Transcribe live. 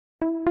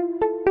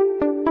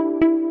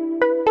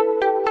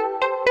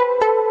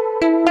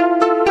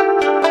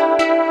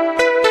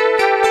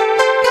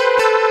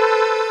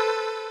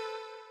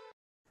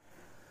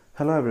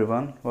Hello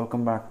everyone,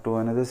 welcome back to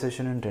another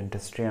session in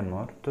dentistry and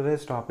more.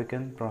 Today's topic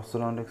in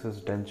Orthodontics is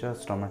Denture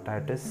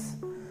Stomatitis.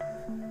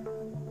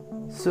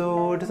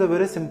 So it is a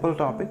very simple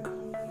topic.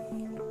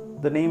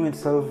 The name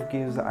itself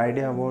gives the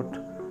idea about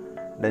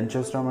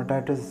Denture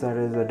Stomatitis, that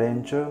is a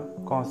denture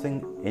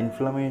causing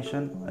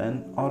inflammation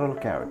in oral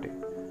cavity.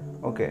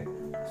 Okay,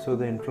 so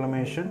the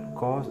inflammation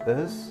cause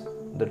is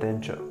the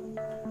denture.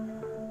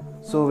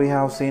 So we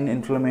have seen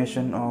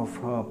inflammation of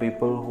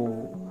people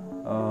who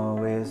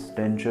wears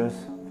dentures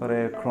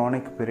for a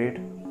chronic period.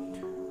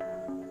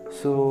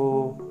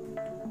 So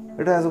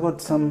it has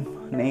got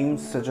some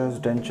names such as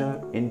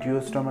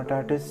Denture-induced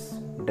stomatitis,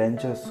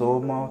 denture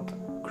sore mouth,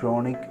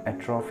 chronic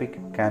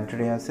atrophic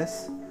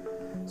candidiasis.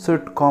 So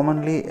it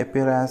commonly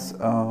appears as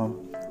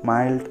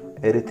mild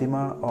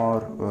erythema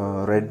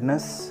or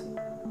redness,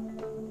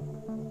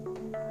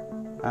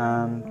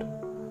 and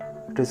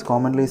it is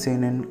commonly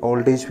seen in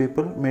old age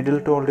people,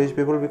 middle to old age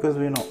people, because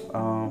we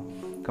know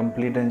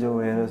complete denture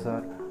wearers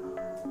are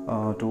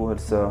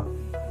towards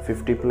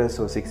 50 plus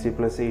or 60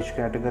 plus age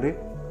category.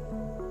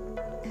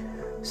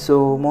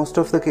 So most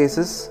of the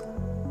cases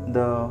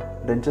the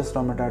denture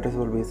stomatitis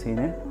will be seen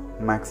in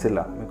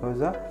maxilla because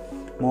the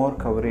more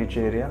coverage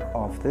area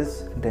of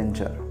this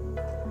denture,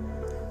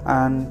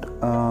 and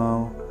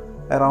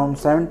around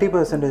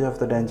 70% of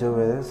the denture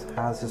wearers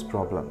has this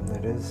problem,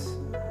 that is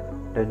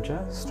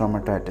denture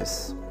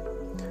stomatitis.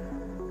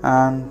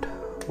 And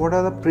what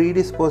are the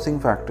predisposing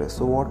factors?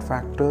 So what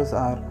factors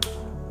are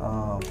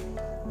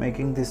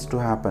making this to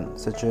happen,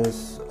 such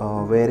as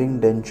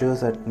wearing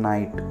dentures at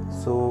night?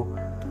 So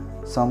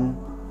some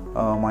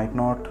might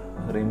not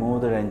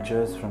remove the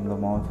dentures from the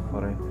mouth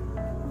for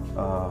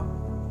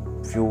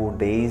a few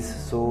days.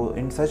 So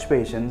in such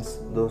patients,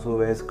 those who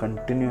wears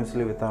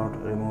continuously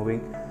without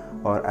removing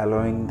or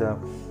allowing the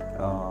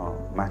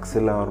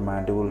maxilla or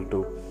mandible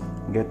to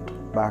get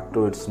back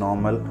to its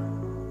normal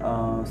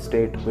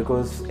state,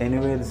 because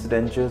anyway these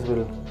dentures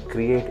will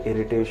create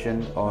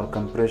irritation or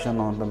compression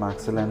on the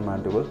maxilla and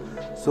mandible.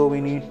 So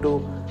we need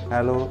to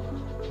allow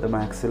the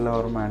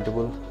maxilla or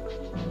mandible,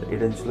 the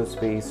edentulous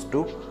space,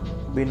 to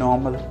be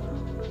normal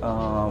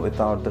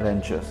without the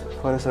dentures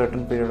for a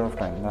certain period of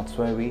time. That's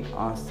why we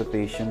ask the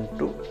patient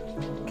to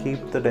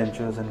keep the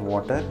dentures in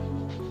water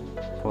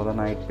for the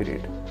night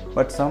period.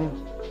 But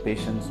some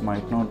patients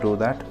might not do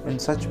that. In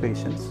such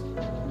patients,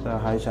 there are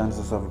high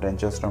chances of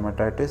denture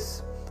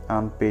stomatitis,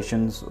 and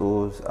patients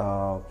whose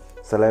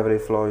salivary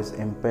flow is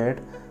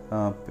impaired,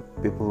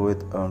 people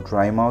with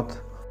dry mouth.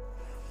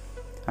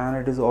 And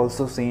it is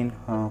also seen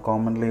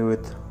commonly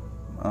with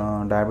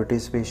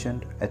diabetes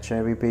patient,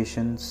 HIV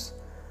patients.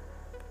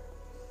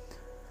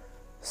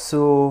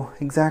 So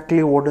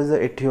exactly what is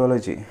the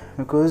etiology?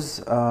 Because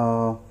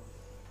the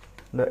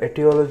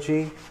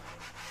etiology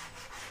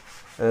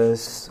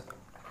is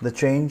the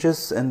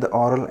changes in the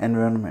oral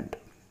environment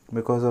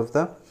because of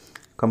the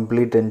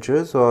complete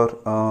dentures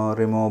or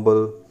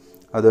removable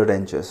other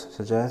dentures,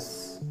 such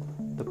as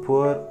the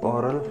poor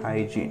oral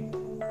hygiene.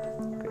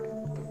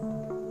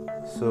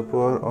 Okay. So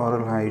poor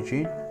oral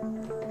hygiene,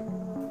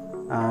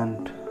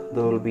 and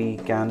there will be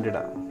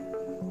Candida.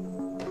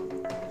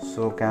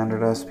 So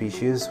Candida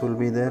species will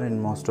be there in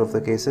most of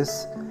the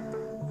cases,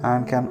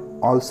 and can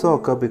also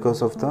occur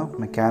because of the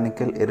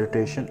mechanical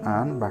irritation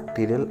and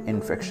bacterial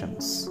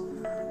infections.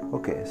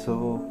 Okay,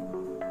 so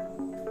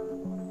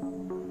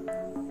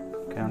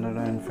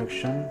Candida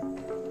infection,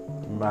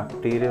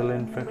 bacterial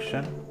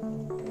infection,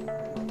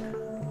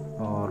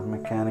 or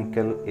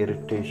mechanical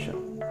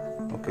irritation.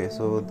 Okay,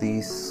 so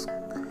these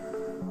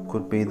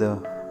could be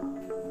the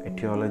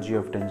etiology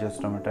of denture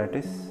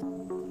stomatitis.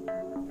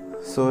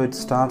 So it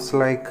starts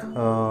like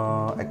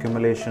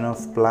accumulation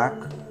of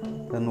plaque.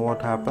 Then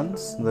what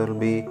happens? There will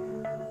be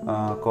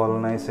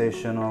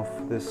colonization of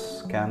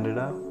this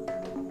Candida.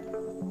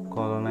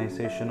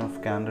 Colonization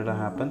of Candida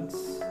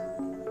happens,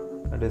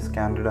 that is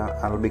Candida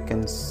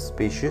albicans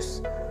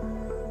species.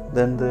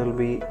 Then there will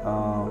be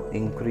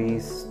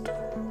increased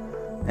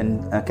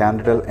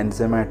candidal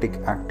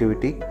enzymatic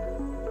activity.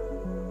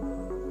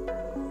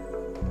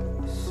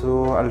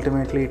 So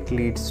ultimately it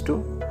leads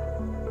to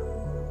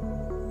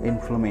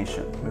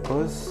inflammation,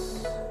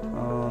 because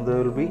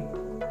there will be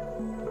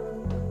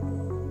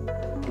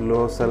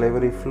low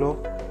salivary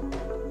flow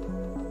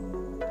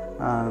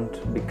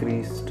and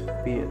decreased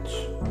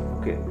pH.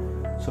 Okay,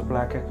 so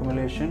plaque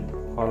accumulation,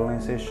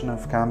 colonization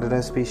of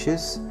Candida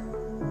species,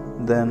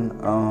 then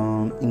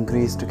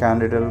increased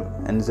candidal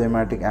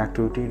enzymatic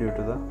activity due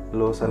to the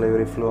low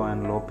salivary flow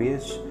and low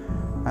pH,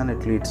 and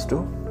it leads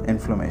to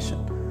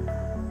inflammation.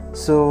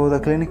 So the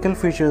clinical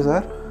features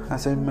are,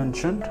 as I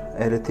mentioned,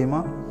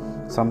 erythema,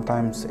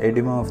 sometimes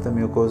edema of the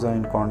mucosa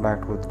in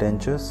contact with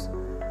dentures.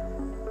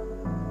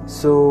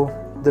 So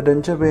the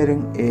denture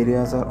bearing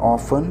areas are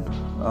often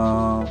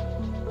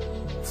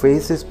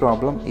face this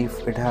problem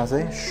if it has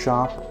a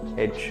sharp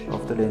edge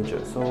of the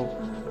denture. So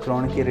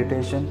chronic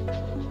irritation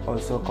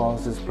also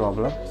causes this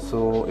problem.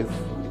 So if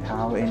we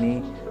have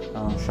any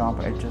sharp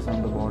edges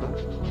on the border,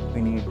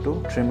 we need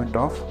to trim it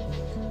off.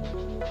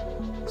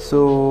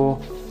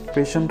 So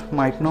patient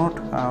might not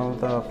have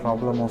the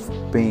problem of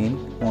pain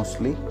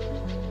mostly,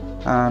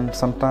 and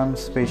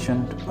sometimes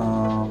patient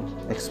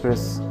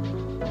express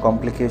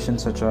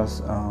complications such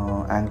as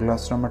angular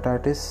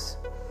stomatitis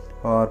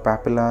or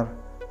papillar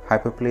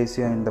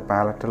hyperplasia in the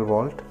palatal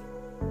vault.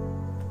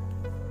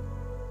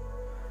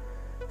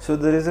 So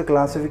there is a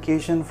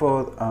classification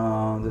for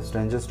this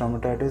denture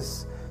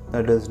stomatitis,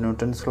 that is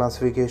Newton's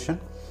classification.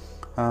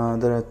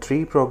 There are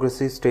 3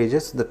 progressive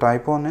stages. The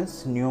type 1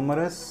 is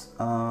numerous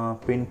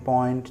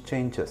pinpoint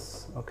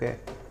changes. Okay,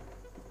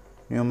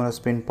 numerous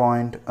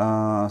pinpoint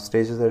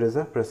stages, that is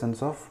the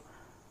presence of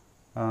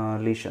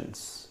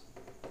lesions,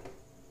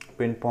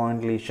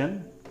 pinpoint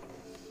lesion.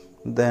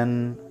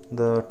 Then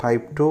the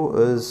type 2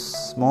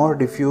 is more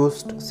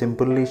diffused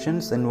simple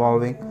lesions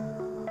involving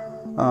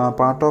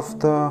part of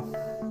the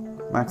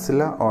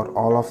maxilla or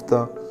all of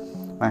the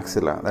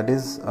maxilla, that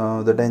is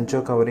the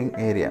denture covering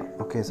area.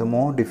 Okay, so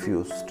more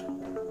diffused,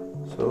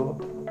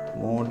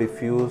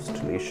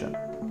 lesion.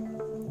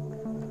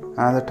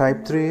 And the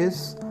type 3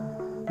 is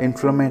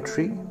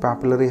inflammatory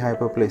papillary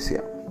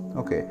hyperplasia.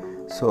 Okay,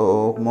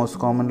 so most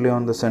commonly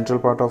on the central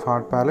part of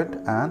hard palate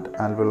and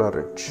alveolar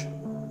ridge.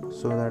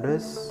 So that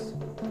is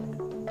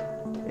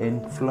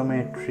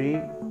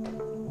inflammatory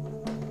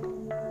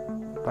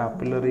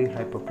papillary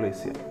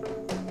hyperplasia.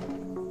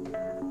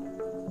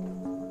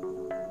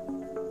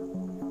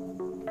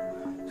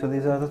 So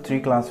these are the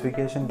 3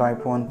 classification: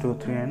 type 1, 2,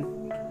 3 and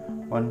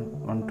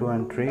 1, 2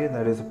 and 3,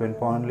 that is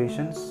pinpoint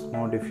lesions,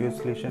 more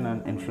diffuse lesion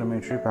and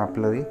inflammatory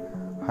papillary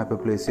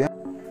hyperplasia.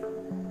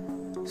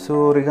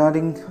 So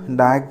regarding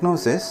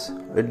diagnosis,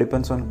 it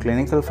depends on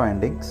clinical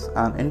findings,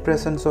 and in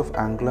presence of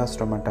angular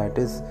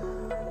stomatitis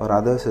or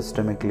other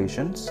systemic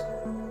lesions,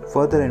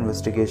 further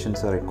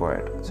investigations are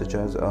required, such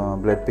as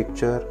blood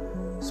picture,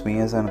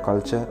 smears and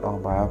culture or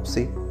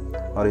biopsy,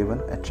 or even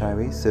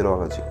HIV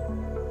serology.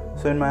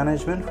 So in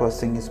management, first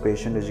thing is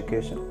patient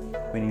education.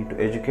 We need to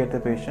educate the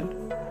patient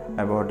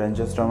about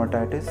denture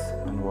stomatitis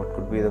and what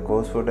could be the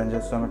cause for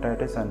denture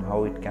stomatitis and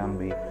how it can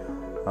be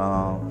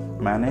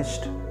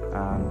managed,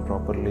 and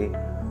properly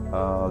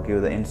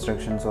give the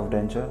instructions of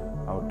denture,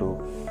 how to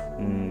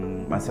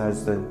massage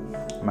the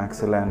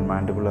maxilla and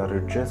mandibular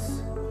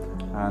ridges,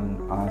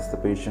 and ask the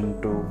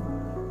patient to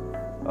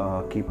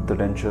keep the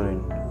denture in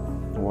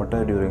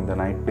water during the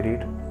night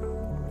period.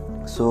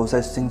 So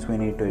such things we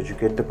need to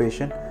educate the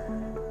patient.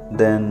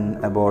 Then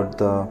about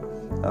the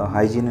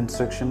hygiene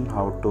instruction,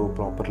 how to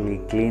properly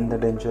clean the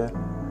denture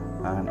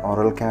and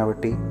oral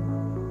cavity,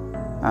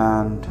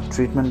 and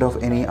treatment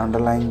of any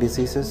underlying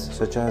diseases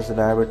such as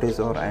diabetes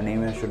or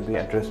anemia should be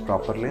addressed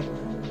properly,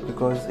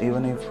 because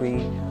even if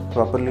we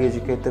properly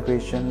educate the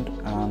patient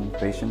and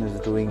patient is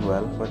doing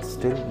well, but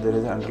still there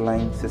is an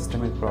underlying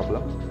systemic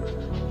problem,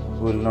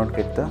 we will not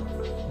get the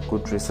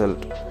good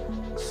result.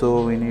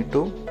 So we need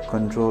to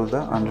control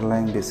the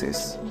underlying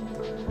disease.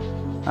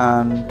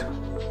 And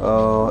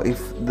if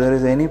there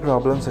is any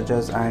problem such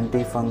as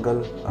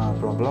antifungal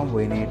problem,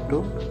 we need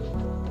to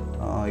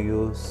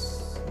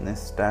use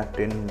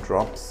nystatin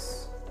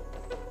drops,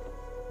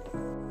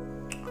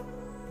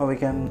 or we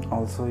can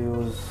also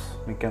use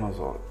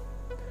miconazole.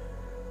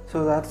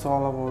 So that's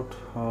all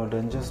about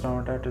denture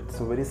stomatitis. It's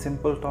a very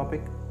simple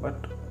topic, but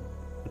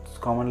it's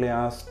commonly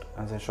asked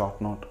as a short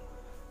note.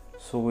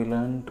 So we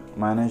learned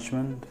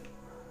management,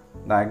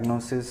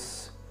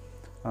 diagnosis,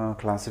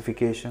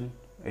 classification,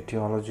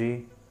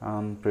 etiology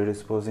and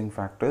predisposing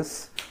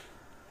factors.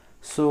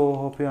 So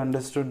hope you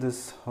understood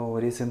this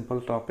very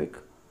simple topic.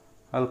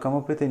 I'll come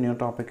up with a new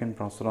topic in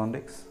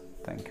Orthodontics.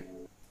 Thank you.